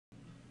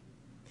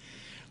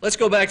Let's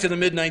go back to the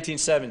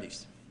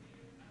mid-1970s.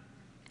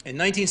 In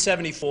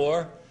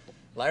 1974,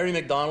 Larry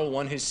McDonald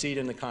won his seat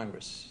in the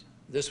Congress.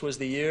 This was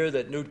the year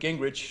that Newt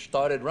Gingrich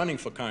started running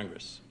for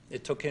Congress.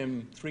 It took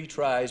him 3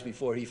 tries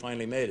before he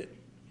finally made it.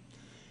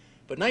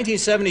 But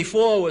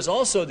 1974 was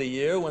also the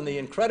year when the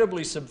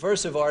incredibly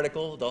subversive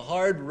article, The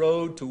Hard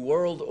Road to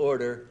World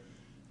Order,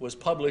 was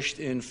published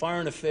in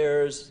Foreign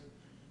Affairs,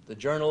 the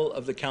Journal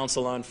of the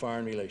Council on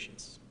Foreign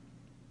Relations.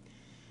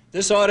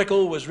 This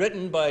article was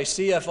written by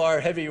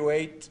CFR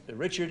heavyweight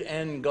Richard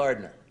N.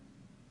 Gardner.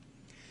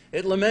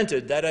 It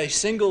lamented that a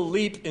single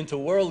leap into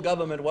world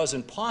government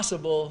wasn't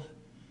possible,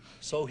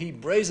 so he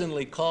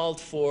brazenly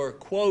called for,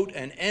 quote,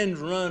 an end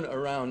run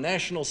around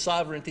national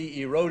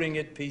sovereignty, eroding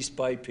it piece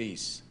by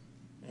piece,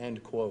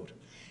 end quote.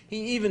 He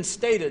even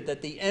stated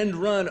that the end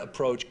run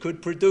approach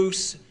could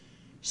produce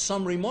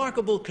some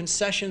remarkable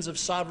concessions of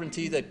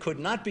sovereignty that could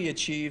not be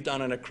achieved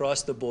on an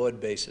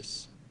across-the-board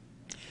basis.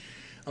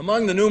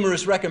 Among the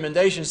numerous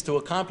recommendations to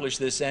accomplish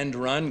this end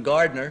run,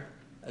 Gardner,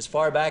 as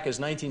far back as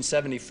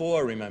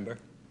 1974, remember,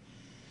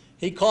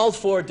 he called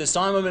for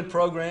disarmament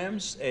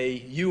programs, a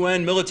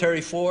UN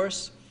military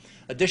force,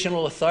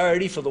 additional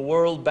authority for the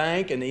World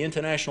Bank and the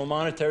International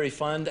Monetary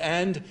Fund,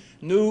 and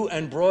new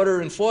and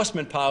broader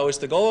enforcement powers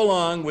to go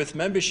along with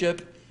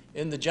membership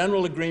in the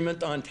General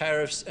Agreement on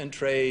Tariffs and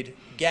Trade,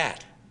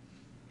 GATT.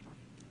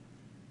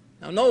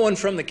 Now, no one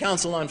from the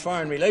Council on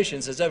Foreign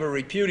Relations has ever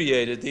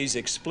repudiated these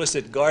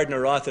explicit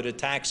Gardner-authored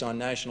attacks on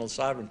national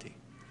sovereignty.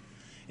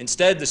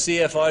 Instead, the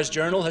CFR's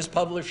journal has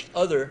published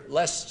other,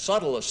 less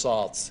subtle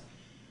assaults.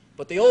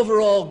 But the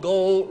overall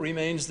goal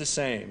remains the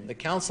same. The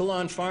Council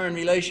on Foreign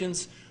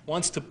Relations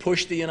wants to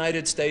push the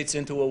United States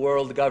into a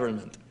world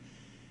government.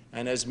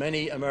 And as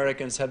many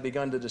Americans have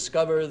begun to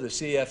discover, the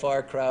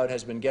CFR crowd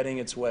has been getting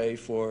its way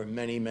for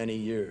many, many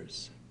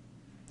years.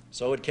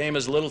 So it came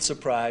as little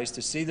surprise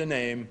to see the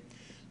name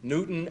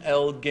Newton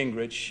L.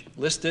 Gingrich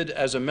listed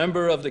as a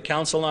member of the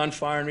Council on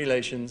Foreign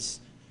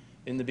Relations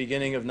in the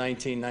beginning of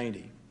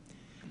 1990.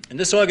 And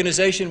this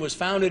organization was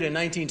founded in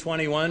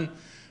 1921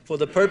 for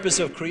the purpose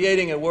of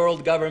creating a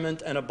world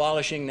government and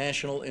abolishing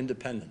national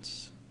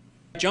independence.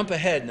 Jump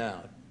ahead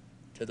now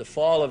to the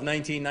fall of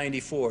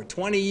 1994,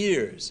 20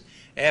 years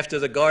after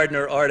the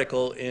Gardner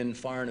article in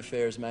Foreign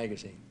Affairs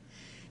magazine.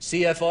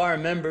 CFR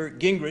member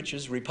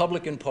Gingrich's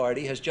Republican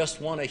Party has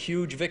just won a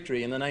huge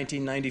victory in the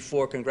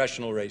 1994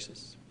 congressional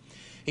races.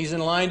 He's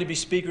in line to be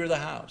Speaker of the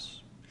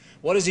House.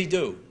 What does he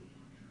do?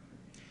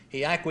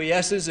 He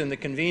acquiesces in the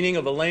convening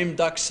of a lame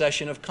duck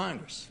session of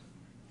Congress.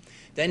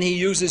 Then he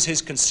uses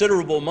his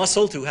considerable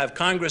muscle to have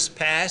Congress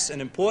pass an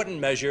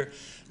important measure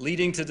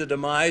leading to the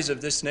demise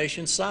of this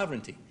nation's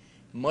sovereignty,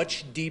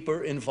 much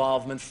deeper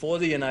involvement for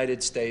the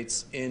United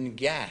States in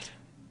GATT.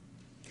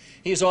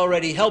 He has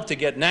already helped to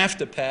get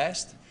NAFTA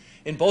passed.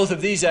 In both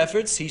of these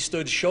efforts, he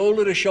stood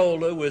shoulder to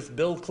shoulder with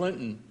Bill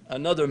Clinton,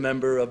 another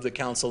member of the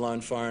Council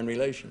on Foreign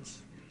Relations.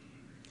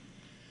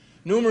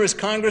 Numerous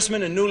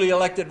congressmen and newly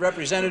elected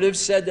representatives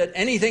said that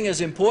anything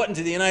as important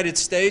to the United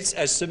States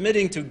as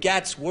submitting to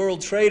GATT's World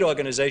Trade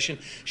Organization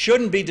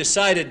shouldn't be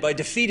decided by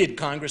defeated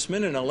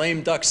congressmen in a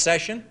lame duck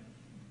session.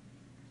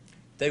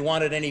 They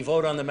wanted any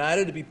vote on the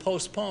matter to be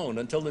postponed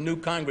until the new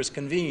Congress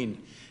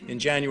convened in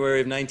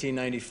January of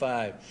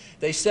 1995.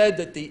 They said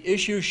that the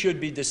issue should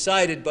be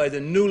decided by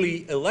the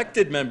newly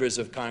elected members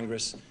of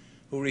Congress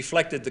who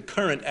reflected the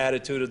current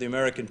attitude of the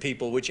American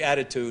people, which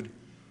attitude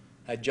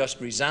had just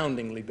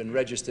resoundingly been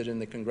registered in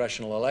the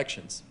congressional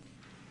elections.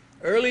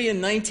 Early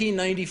in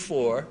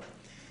 1994,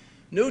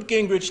 Newt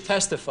Gingrich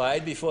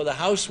testified before the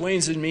House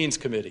Ways and Means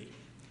Committee.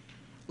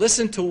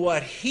 Listen to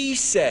what he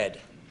said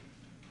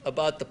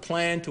about the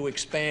plan to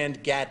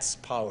expand GATT's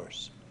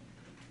powers.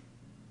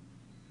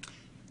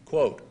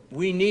 Quote,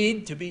 "We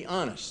need to be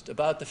honest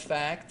about the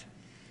fact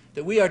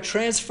that we are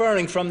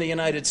transferring from the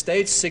United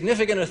States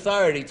significant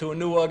authority to a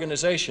new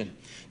organization.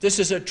 This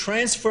is a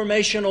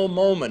transformational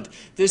moment.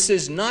 This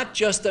is not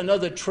just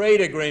another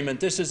trade agreement.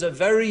 This is a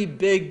very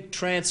big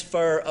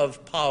transfer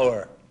of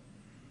power."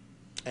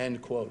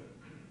 End quote.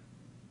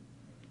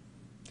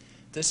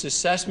 This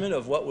assessment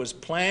of what was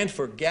planned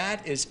for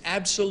GATT is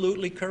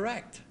absolutely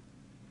correct.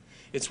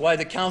 It's why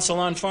the Council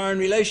on Foreign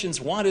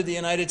Relations wanted the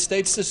United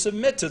States to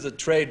submit to the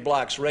trade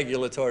bloc's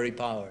regulatory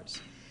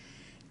powers.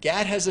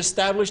 GATT has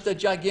established a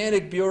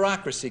gigantic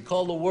bureaucracy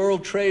called the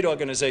World Trade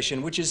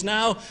Organization, which is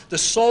now the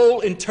sole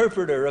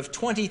interpreter of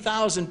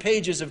 20,000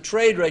 pages of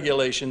trade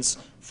regulations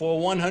for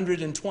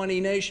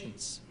 120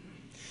 nations.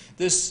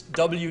 This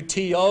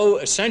WTO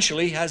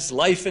essentially has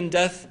life and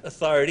death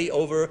authority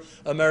over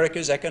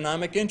America's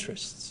economic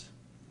interests.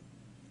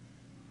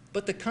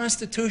 But the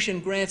Constitution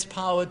grants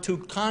power to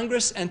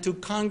Congress and to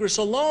Congress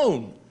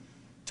alone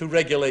to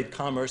regulate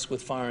commerce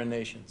with foreign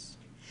nations.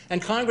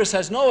 And Congress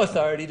has no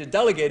authority to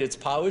delegate its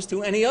powers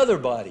to any other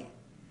body.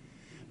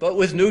 But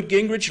with Newt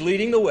Gingrich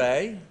leading the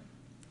way,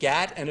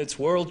 GATT and its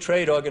World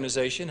Trade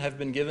Organization have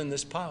been given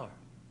this power.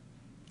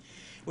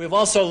 We have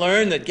also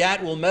learned that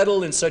GATT will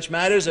meddle in such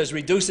matters as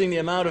reducing the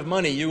amount of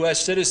money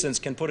U.S. citizens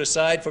can put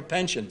aside for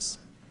pensions.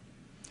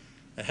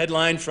 A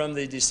headline from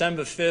the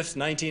December 5th,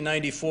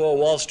 1994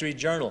 Wall Street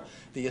Journal,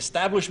 the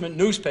establishment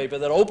newspaper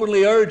that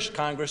openly urged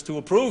Congress to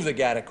approve the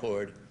GATT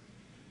Accord.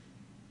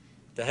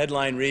 The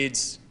headline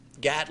reads,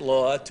 "GATT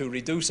law to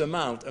reduce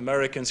amount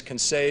Americans can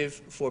save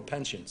for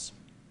pensions."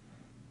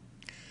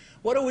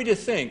 What are we to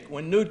think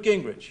when Newt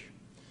Gingrich,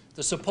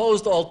 the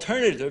supposed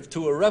alternative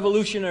to a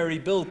revolutionary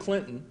Bill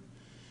Clinton,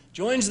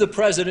 joins the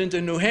president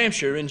in New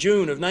Hampshire in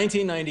June of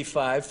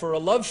 1995 for a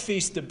love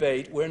feast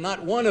debate where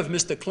not one of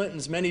Mr.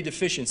 Clinton's many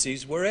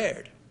deficiencies were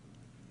aired?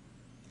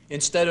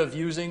 Instead of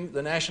using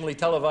the nationally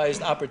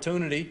televised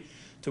opportunity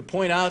to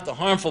point out the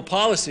harmful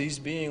policies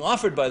being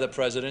offered by the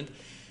president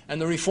and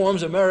the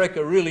reforms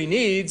America really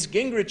needs,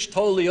 Gingrich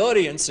told the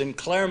audience in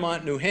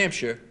Claremont, New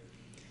Hampshire,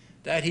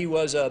 that he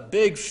was a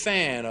big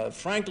fan of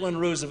Franklin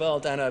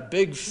Roosevelt and a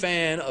big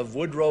fan of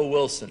Woodrow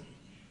Wilson.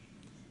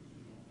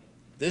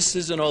 This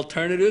is an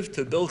alternative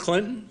to Bill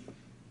Clinton?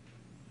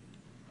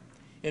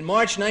 In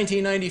March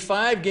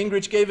 1995,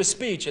 Gingrich gave a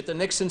speech at the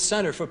Nixon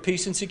Center for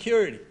Peace and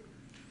Security.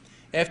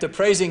 After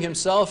praising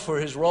himself for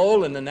his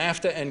role in the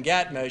NAFTA and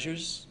GATT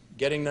measures,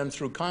 getting them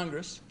through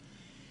Congress,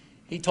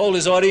 he told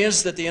his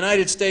audience that the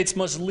United States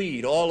must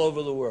lead all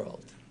over the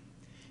world.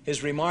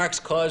 His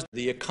remarks caused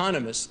The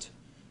Economist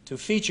to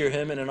feature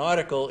him in an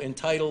article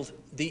entitled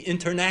 "The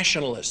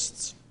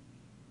Internationalists."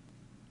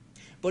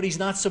 But he's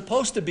not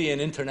supposed to be an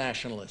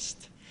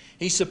internationalist.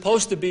 He's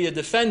supposed to be a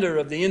defender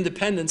of the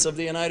independence of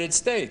the United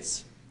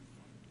States.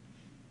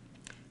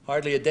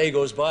 Hardly a day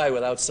goes by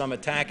without some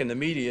attack in the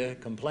media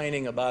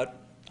complaining about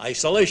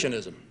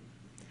isolationism.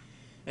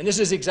 And this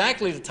is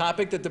exactly the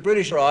topic that the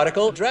British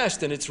article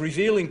addressed in its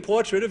revealing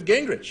portrait of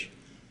Gingrich.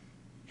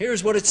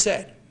 Here's what it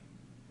said.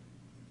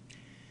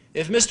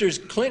 If Mr.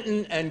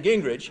 Clinton and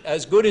Gingrich,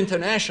 as good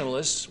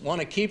internationalists,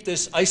 want to keep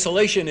this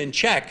isolation in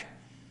check,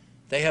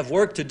 they have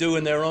work to do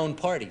in their own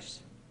parties.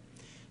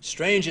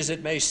 Strange as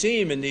it may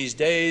seem in these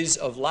days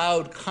of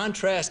loud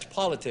contrast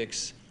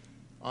politics,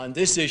 on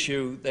this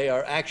issue they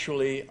are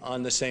actually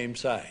on the same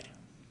side.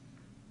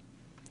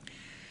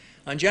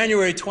 On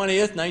January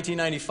 20th,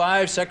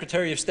 1995,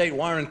 Secretary of State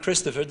Warren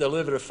Christopher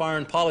delivered a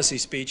foreign policy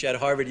speech at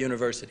Harvard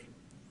University.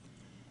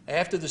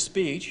 After the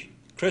speech,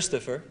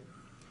 Christopher,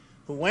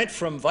 who went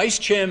from vice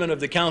chairman of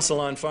the Council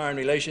on Foreign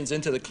Relations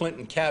into the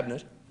Clinton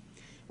cabinet,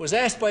 was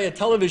asked by a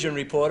television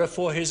reporter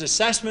for his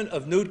assessment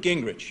of Newt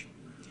Gingrich.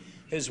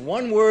 His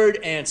one-word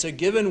answer,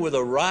 given with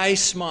a wry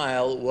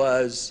smile,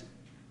 was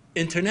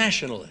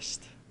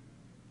internationalist.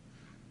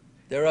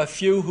 There are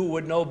few who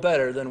would know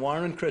better than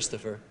Warren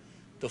Christopher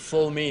the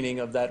full meaning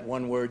of that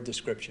one-word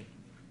description.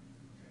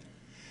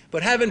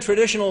 But haven't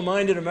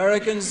traditional-minded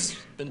Americans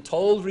been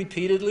told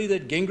repeatedly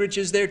that Gingrich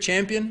is their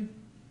champion?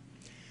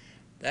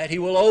 That he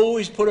will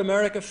always put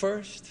America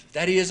first?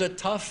 That he is a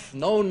tough,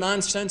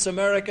 no-nonsense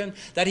American?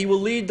 That he will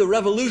lead the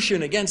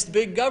revolution against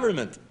big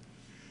government?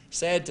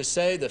 Sad to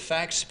say, the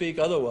facts speak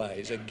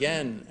otherwise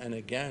again and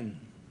again.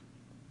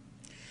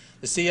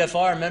 The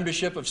CFR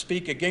membership of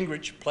Speaker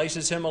Gingrich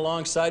places him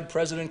alongside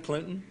President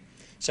Clinton,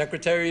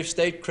 Secretary of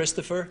State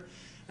Christopher,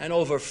 and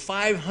over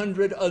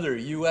 500 other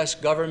U.S.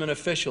 government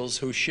officials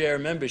who share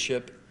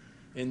membership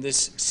in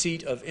this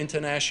seat of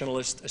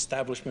internationalist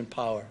establishment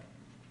power.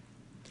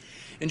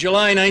 In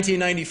July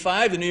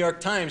 1995, the New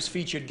York Times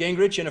featured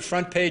Gingrich in a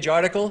front-page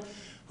article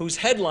whose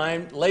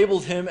headline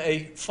labeled him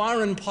a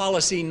foreign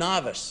policy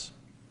novice.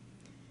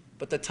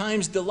 But the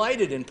Times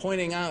delighted in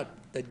pointing out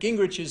that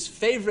Gingrich's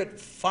favorite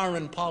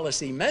foreign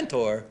policy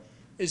mentor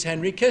is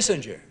Henry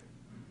Kissinger.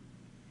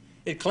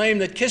 It claimed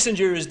that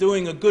Kissinger is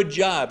doing a good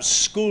job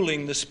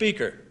schooling the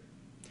speaker.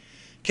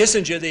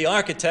 Kissinger, the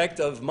architect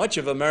of much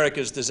of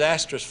America's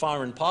disastrous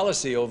foreign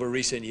policy over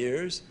recent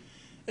years,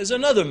 is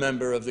another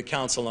member of the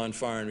Council on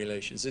Foreign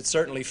Relations. It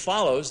certainly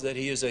follows that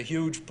he is a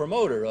huge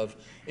promoter of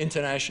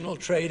international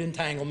trade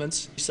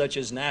entanglements such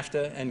as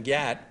NAFTA and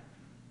GATT,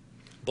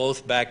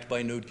 both backed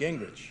by Newt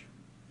Gingrich.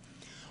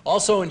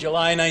 Also in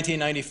July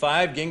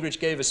 1995, Gingrich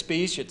gave a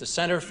speech at the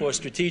Center for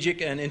Strategic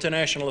and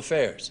International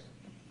Affairs.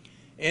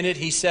 In it,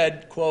 he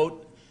said,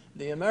 quote,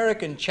 "The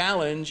American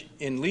challenge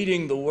in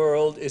leading the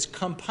world is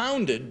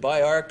compounded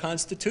by our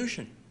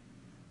Constitution,"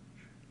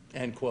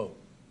 end quote.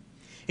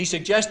 He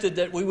suggested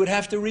that we would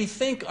have to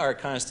rethink our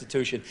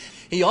Constitution.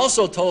 He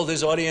also told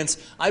his audience,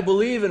 "I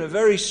believe in a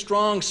very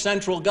strong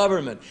central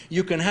government.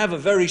 You can have a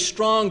very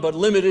strong but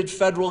limited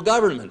federal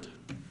government."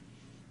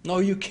 No,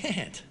 you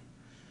can't.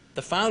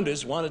 The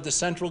founders wanted the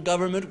central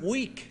government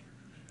weak,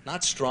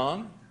 not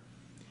strong.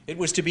 It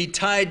was to be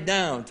tied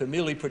down to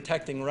merely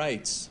protecting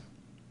rights.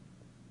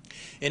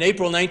 In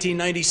April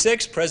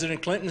 1996,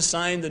 President Clinton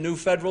signed the new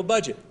federal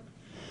budget.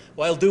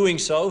 While doing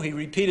so, he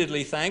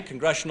repeatedly thanked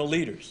congressional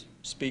leaders,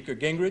 Speaker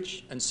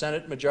Gingrich and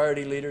Senate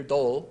Majority Leader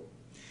Dole,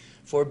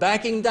 for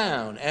backing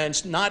down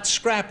and not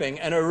scrapping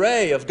an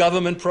array of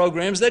government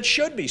programs that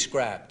should be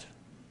scrapped.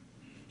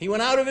 He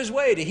went out of his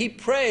way to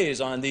heap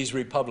praise on these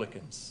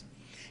Republicans.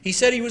 He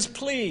said he was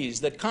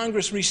pleased that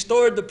Congress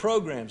restored the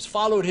programs,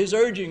 followed his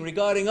urging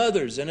regarding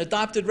others, and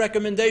adopted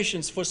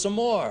recommendations for some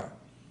more.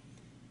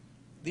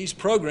 These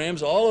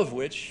programs, all of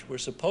which were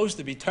supposed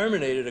to be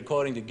terminated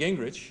according to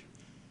Gingrich,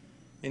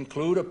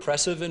 include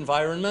oppressive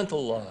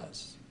environmental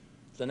laws,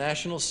 the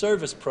National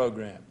Service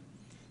Program,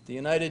 the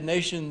United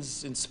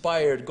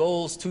Nations-inspired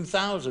Goals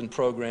 2000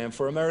 program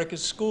for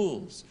America's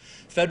schools,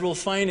 federal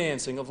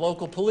financing of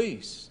local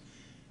police,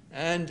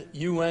 and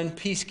UN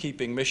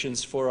peacekeeping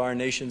missions for our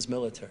nation's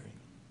military.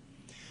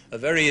 A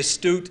very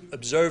astute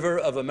observer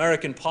of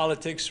American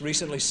politics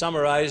recently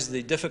summarized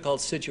the difficult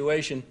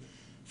situation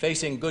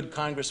facing good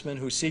congressmen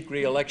who seek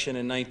re-election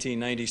in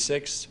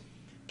 1996.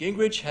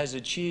 Gingrich has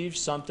achieved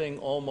something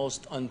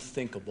almost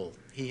unthinkable.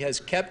 He has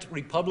kept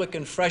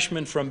Republican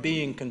freshmen from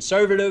being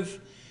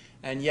conservative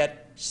and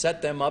yet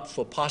set them up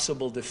for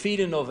possible defeat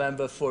in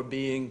November for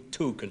being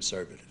too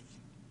conservative.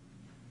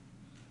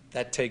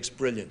 That takes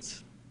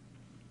brilliance.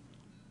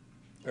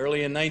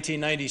 Early in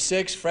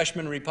 1996,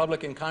 freshman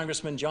Republican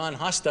Congressman John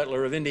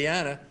Hostetler of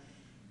Indiana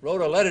wrote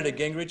a letter to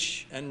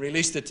Gingrich and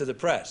released it to the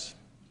press.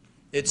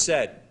 It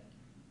said,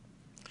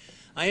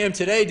 "I am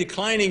today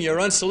declining your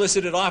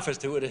unsolicited offer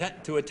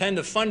to attend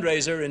a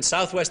fundraiser in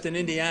southwestern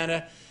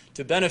Indiana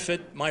to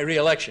benefit my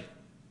re-election."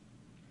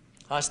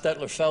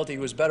 Hostetler felt he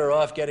was better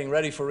off getting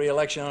ready for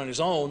re-election on his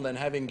own than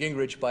having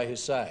Gingrich by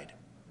his side.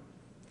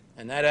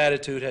 And that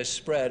attitude has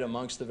spread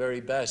amongst the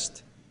very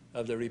best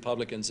of the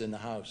Republicans in the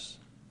House.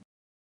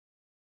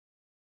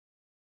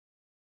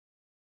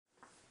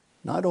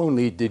 Not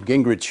only did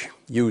Gingrich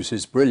use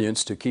his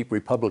brilliance to keep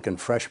Republican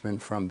freshmen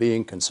from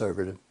being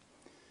conservative,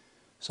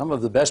 some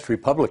of the best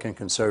Republican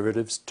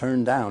conservatives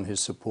turned down his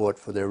support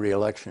for their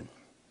re-election.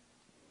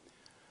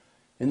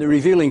 In the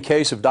revealing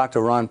case of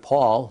Dr. Ron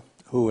Paul,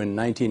 who in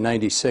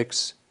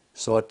 1996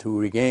 sought to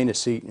regain a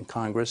seat in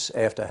Congress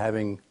after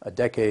having a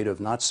decade of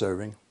not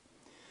serving,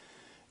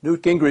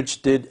 Newt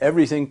Gingrich did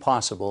everything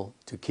possible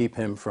to keep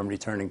him from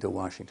returning to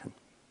Washington.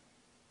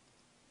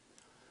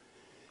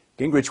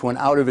 Gingrich went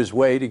out of his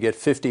way to get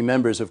 50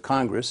 members of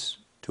Congress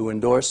to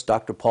endorse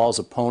Dr. Paul's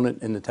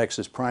opponent in the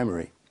Texas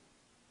primary.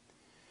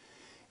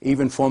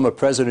 Even former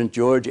President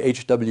George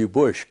H.W.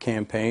 Bush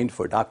campaigned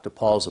for Dr.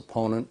 Paul's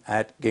opponent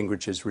at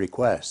Gingrich's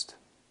request.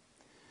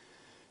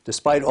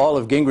 Despite all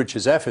of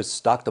Gingrich's efforts,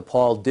 Dr.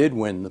 Paul did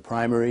win the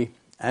primary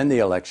and the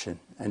election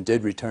and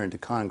did return to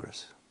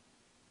Congress.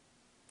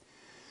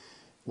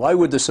 Why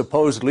would the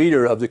supposed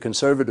leader of the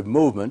conservative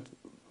movement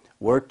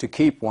work to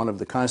keep one of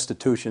the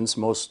Constitution's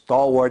most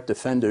stalwart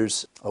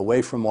defenders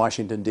away from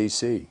Washington,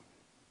 D.C.?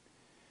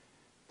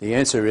 The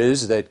answer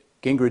is that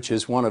Gingrich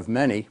is one of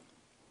many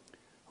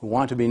who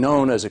want to be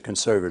known as a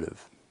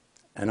conservative,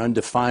 an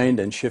undefined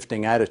and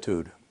shifting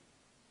attitude.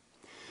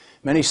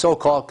 Many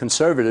so-called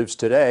conservatives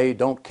today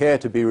don't care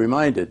to be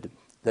reminded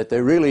that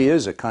there really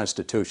is a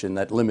Constitution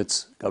that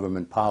limits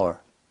government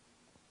power.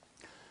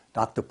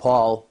 Dr.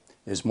 Paul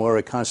is more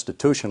a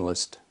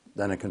constitutionalist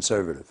than a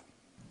conservative.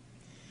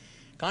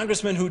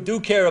 Congressmen who do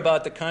care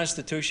about the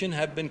Constitution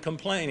have been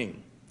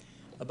complaining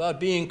about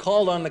being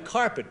called on the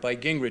carpet by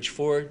Gingrich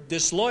for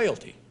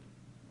disloyalty.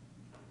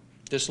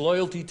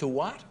 Disloyalty to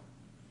what?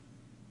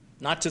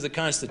 Not to the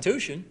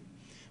Constitution,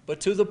 but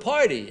to the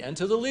party and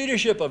to the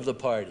leadership of the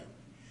party.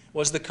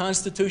 Was the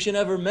Constitution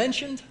ever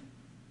mentioned?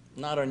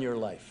 Not on your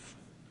life.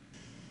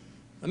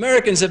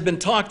 Americans have been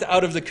talked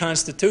out of the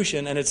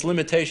Constitution and its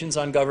limitations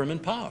on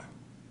government power.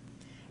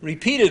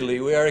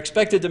 Repeatedly, we are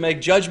expected to make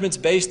judgments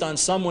based on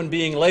someone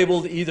being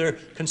labeled either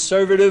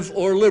conservative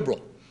or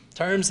liberal,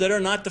 terms that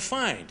are not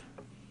defined.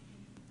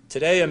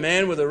 Today, a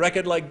man with a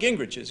record like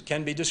Gingrich's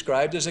can be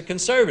described as a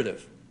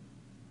conservative.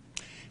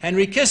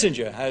 Henry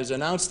Kissinger has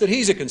announced that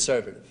he's a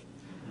conservative.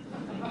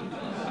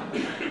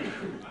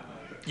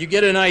 You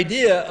get an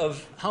idea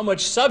of how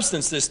much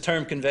substance this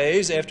term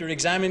conveys after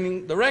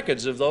examining the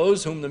records of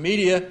those whom the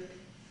media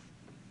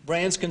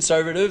brands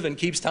conservative and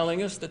keeps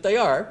telling us that they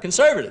are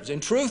conservatives.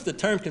 In truth, the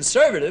term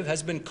conservative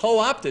has been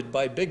co-opted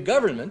by big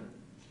government,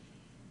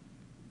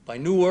 by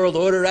New World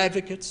Order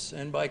advocates,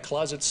 and by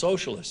closet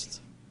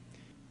socialists.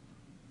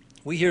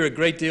 We hear a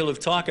great deal of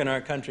talk in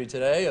our country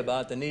today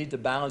about the need to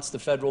balance the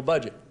federal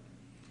budget.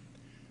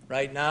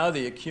 Right now,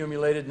 the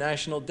accumulated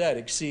national debt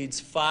exceeds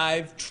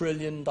 $5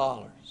 trillion.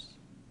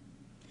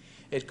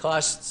 It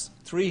costs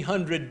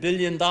 $300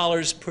 billion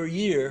per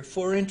year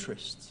for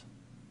interest.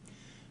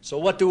 So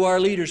what do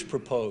our leaders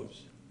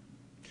propose?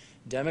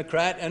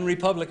 Democrat and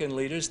Republican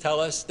leaders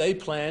tell us they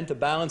plan to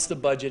balance the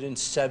budget in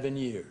 7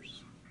 years.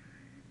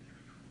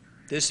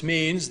 This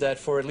means that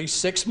for at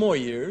least 6 more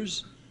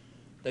years,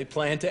 they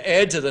plan to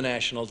add to the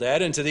national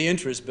debt and to the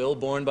interest bill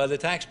borne by the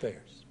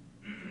taxpayers.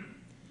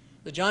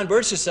 The John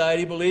Birch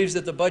Society believes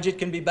that the budget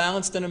can be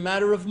balanced in a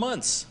matter of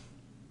months.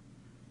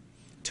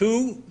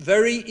 2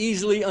 very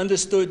easily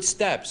understood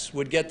steps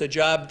would get the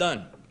job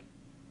done.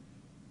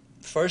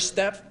 First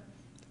step,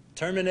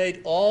 terminate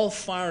all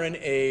foreign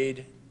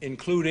aid,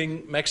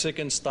 including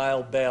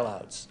Mexican-style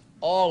bailouts.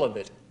 All of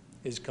it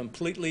is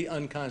completely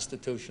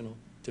unconstitutional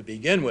to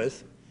begin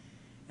with,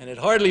 and it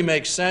hardly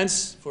makes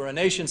sense for a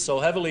nation so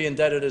heavily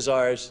indebted as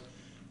ours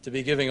to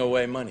be giving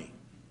away money.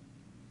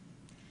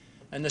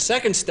 And the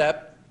second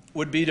step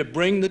would be to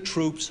bring the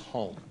troops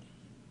home.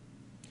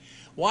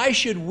 Why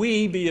should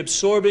we be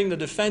absorbing the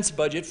defense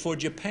budget for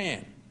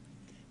Japan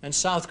and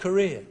South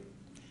Korea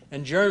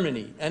and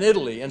Germany and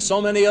Italy and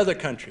so many other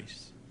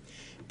countries?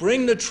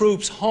 Bring the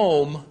troops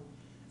home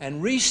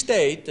and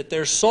restate that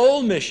their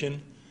sole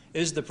mission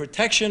is the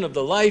protection of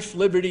the life,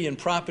 liberty, and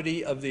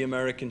property of the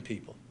American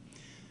people.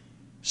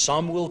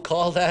 Some will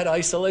call that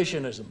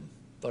isolationism,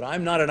 but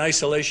I'm not an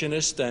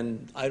isolationist,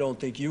 and I don't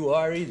think you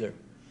are either.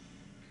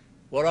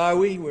 What are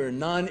we? We're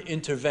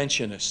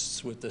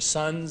non-interventionists with the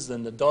sons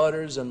and the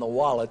daughters and the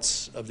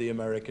wallets of the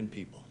American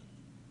people.